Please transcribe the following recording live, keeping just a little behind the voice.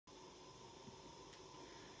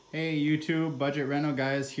Hey YouTube,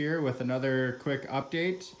 Budget-Reno-Guys here with another quick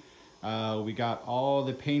update. We got all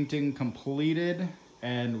the painting completed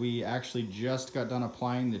and we actually just got done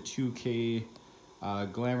applying the 2K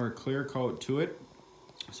Glamour clear coat to it.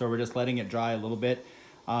 So we're just letting it dry a little bit.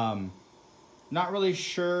 Not really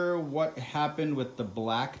sure what happened with the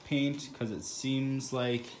black paint because it seems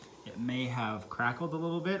like it may have crackled a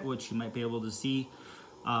little bit, which you might be able to see.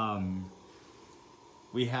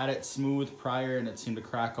 We had it smooth prior and it seemed to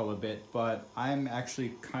crackle a bit, but I'm actually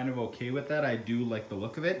kind of okay with that. I do like the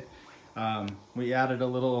look of it. We added a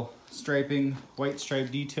little striping, white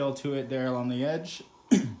stripe detail to it there along the edge,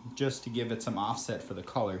 just to give it some offset for the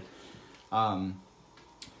color. One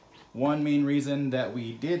main reason that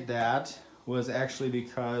we did that was actually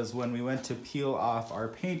because when we went to peel off our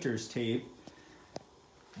painter's tape,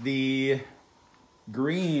 the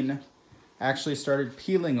green actually started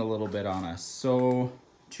peeling a little bit on us. So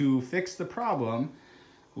to fix the problem,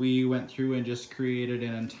 we went through and just created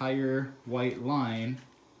an entire white line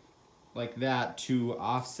like that to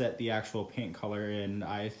offset the actual paint color, and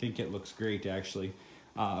I think it looks great actually.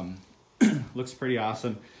 Looks pretty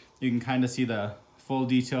awesome. You can kind of see the full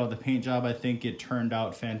detail of the paint job. I think it turned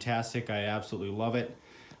out fantastic. I absolutely love it.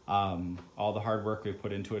 All the hard work we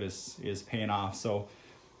put into it is paying off. So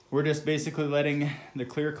we're just basically letting the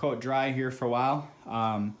clear coat dry here for a while.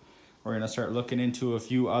 We're gonna start looking into a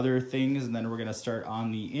few other things, and then we're gonna start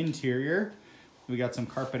on the interior. We got some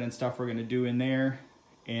carpet and stuff we're gonna do in there,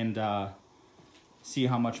 and see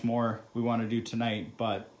how much more we wanna do tonight.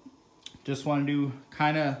 But just wanted to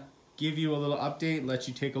kind of give you a little update, let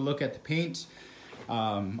you take a look at the paint.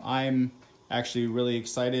 I'm actually really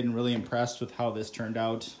excited and really impressed with how this turned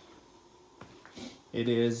out. It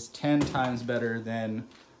is 10 times better than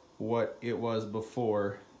what it was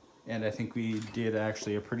before, and I think we did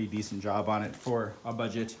actually a pretty decent job on it for a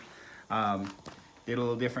budget. Did a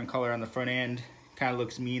little different color on the front end, kind of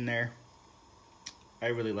looks mean there. I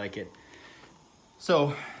really like it.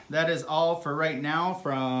 So that is all for right now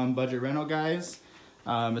from Budget-Reno-Guys.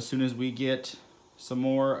 As soon as we get some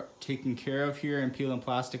more taken care of here and peeling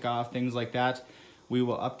plastic off, things like that, we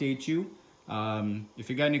will update you. If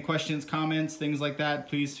you got any questions, comments, things like that,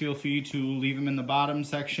 please feel free to leave them in the bottom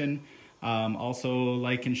section. Also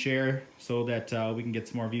like and share so that we can get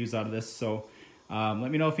some more views out of this. So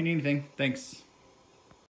let me know if you need anything. Thanks.